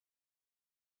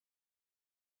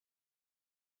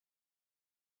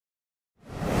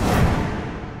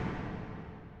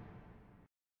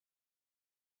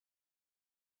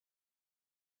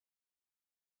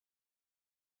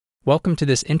Welcome to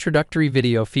this introductory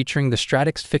video featuring the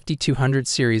Stratix 5200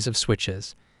 series of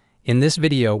switches. In this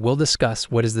video, we'll discuss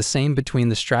what is the same between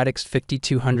the Stratix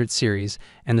 5200 series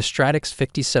and the Stratix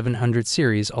 5700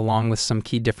 series along with some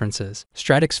key differences.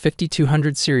 Stratix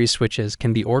 5200 series switches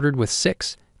can be ordered with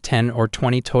 6, 10, or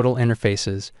 20 total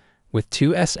interfaces, with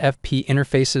 2 SFP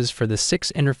interfaces for the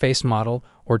 6 interface model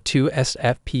or 2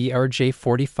 SFP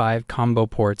RJ45 combo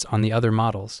ports on the other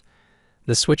models.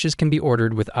 The switches can be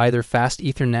ordered with either Fast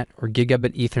Ethernet or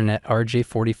Gigabit Ethernet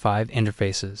RJ45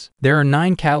 interfaces. There are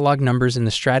 9 catalog numbers in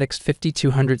the Stratix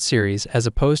 5200 series as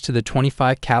opposed to the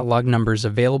 25 catalog numbers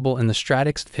available in the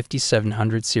Stratix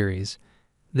 5700 series.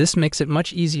 This makes it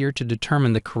much easier to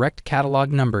determine the correct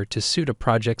catalog number to suit a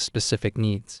project's specific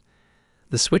needs.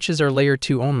 The switches are Layer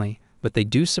 2 only, but they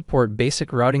do support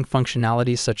basic routing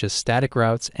functionality such as static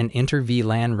routes and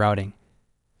inter-VLAN routing.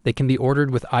 They can be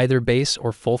ordered with either base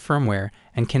or full firmware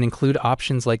and can include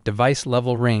options like device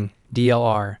level ring,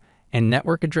 DLR, and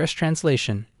network address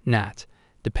translation, NAT,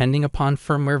 depending upon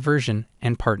firmware version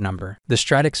and part number. The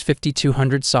Stratix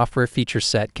 5200 software feature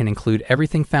set can include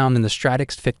everything found in the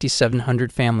Stratix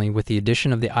 5700 family with the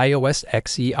addition of the iOS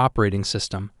XE operating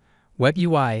system, Web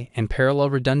UI, and Parallel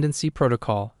Redundancy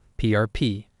Protocol,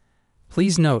 PRP.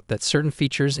 Please note that certain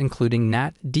features including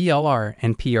NAT, DLR,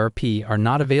 and PRP are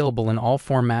not available in all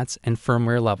formats and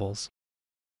firmware levels.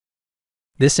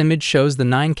 This image shows the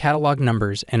 9 catalog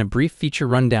numbers and a brief feature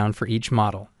rundown for each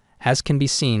model. As can be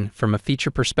seen from a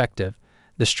feature perspective,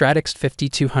 the Stratix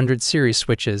 5200 series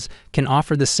switches can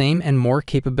offer the same and more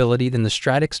capability than the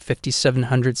Stratix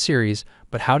 5700 series,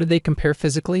 but how do they compare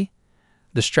physically?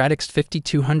 The Stratix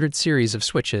 5200 series of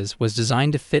switches was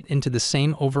designed to fit into the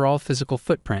same overall physical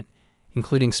footprint,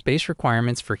 including space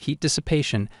requirements for heat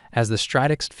dissipation as the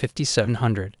Stratix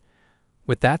 5700.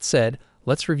 With that said,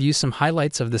 let's review some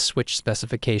highlights of the switch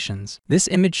specifications. This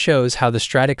image shows how the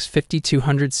Stratix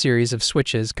 5200 series of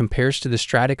switches compares to the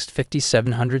Stratix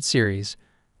 5700 series.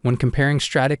 When comparing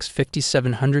Stratix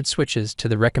 5700 switches to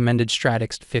the recommended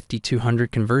Stratix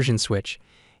 5200 conversion switch,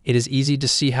 it is easy to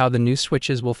see how the new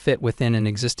switches will fit within an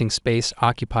existing space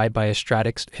occupied by a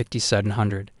Stratix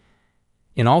 5700.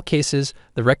 In all cases,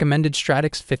 the recommended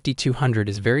Stratix 5200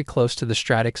 is very close to the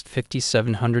Stratix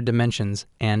 5700 dimensions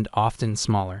and often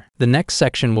smaller. The next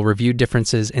section will review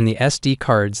differences in the SD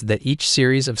cards that each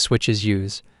series of switches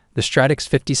use. The Stratix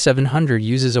 5700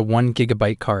 uses a 1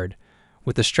 GB card,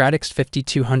 with the Stratix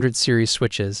 5200 series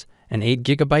switches an 8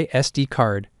 GB SD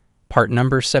card, part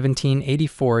number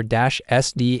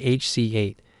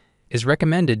 1784-SDHC8, is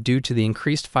recommended due to the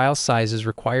increased file sizes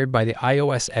required by the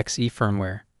iOS XE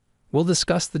firmware. We'll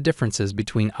discuss the differences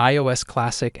between iOS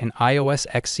Classic and iOS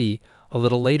XE a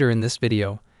little later in this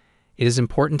video. It is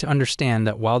important to understand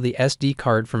that while the SD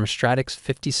card from a Stratix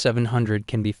 5700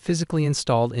 can be physically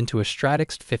installed into a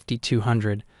Stratix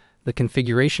 5200, the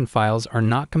configuration files are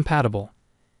not compatible.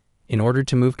 In order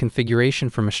to move configuration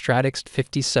from a Stratix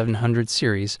 5700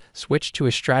 series switch to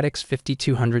a Stratix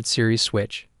 5200 series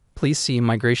switch, please see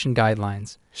Migration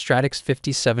Guidelines, Stratix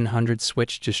 5700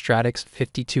 switch to Stratix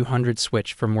 5200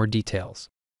 switch for more details.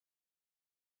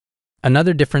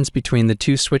 Another difference between the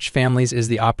two switch families is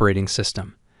the operating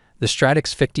system. The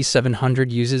Stratix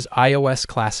 5700 uses iOS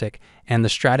Classic and the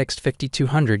Stratix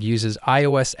 5200 uses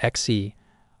iOS XE.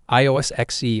 iOS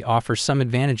XE offers some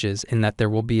advantages in that there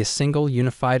will be a single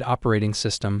unified operating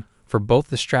system for both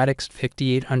the Stratix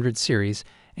 5800 series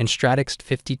and Stratix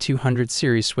 5200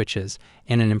 series switches,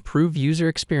 and an improved user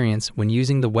experience when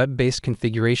using the web-based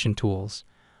configuration tools.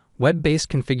 Web-based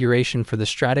configuration for the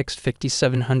Stratix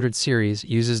 5700 series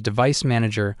uses Device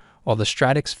Manager, while the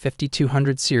Stratix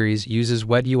 5200 series uses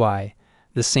Web UI,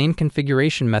 the same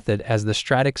configuration method as the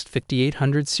Stratix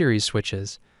 5800 series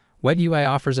switches. Web UI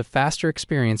offers a faster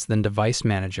experience than Device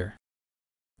Manager.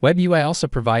 Web UI also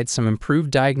provides some improved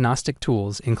diagnostic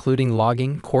tools including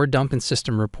logging, core dump and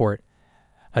system report,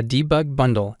 a debug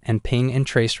bundle, and ping and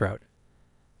traceroute.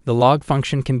 The log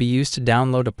function can be used to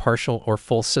download a partial or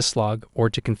full syslog or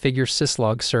to configure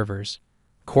syslog servers.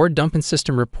 Core dump and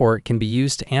system report can be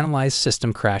used to analyze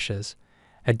system crashes.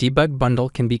 A debug bundle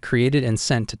can be created and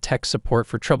sent to tech support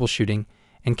for troubleshooting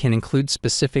and can include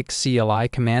specific CLI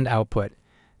command output.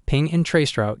 Ping and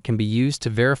traceroute can be used to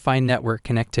verify network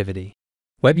connectivity.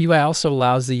 Web UI also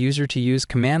allows the user to use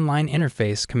command line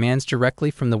interface commands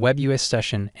directly from the Web UI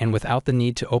session and without the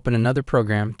need to open another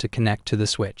program to connect to the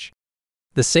switch.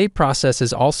 The save process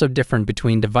is also different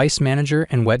between Device Manager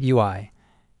and Web UI.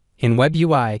 In Web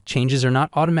UI, changes are not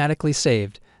automatically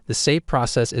saved. The save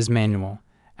process is manual.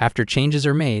 After changes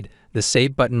are made, the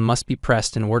save button must be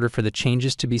pressed in order for the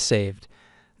changes to be saved.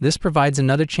 This provides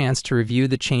another chance to review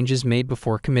the changes made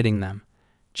before committing them.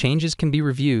 Changes can be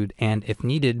reviewed and, if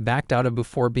needed, backed out of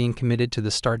before being committed to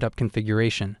the startup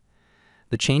configuration.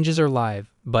 The changes are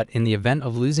live, but in the event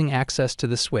of losing access to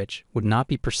the switch, would not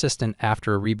be persistent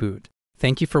after a reboot.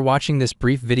 Thank you for watching this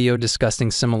brief video discussing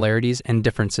similarities and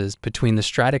differences between the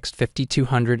Stratix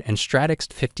 5200 and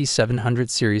Stratix 5700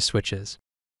 series switches.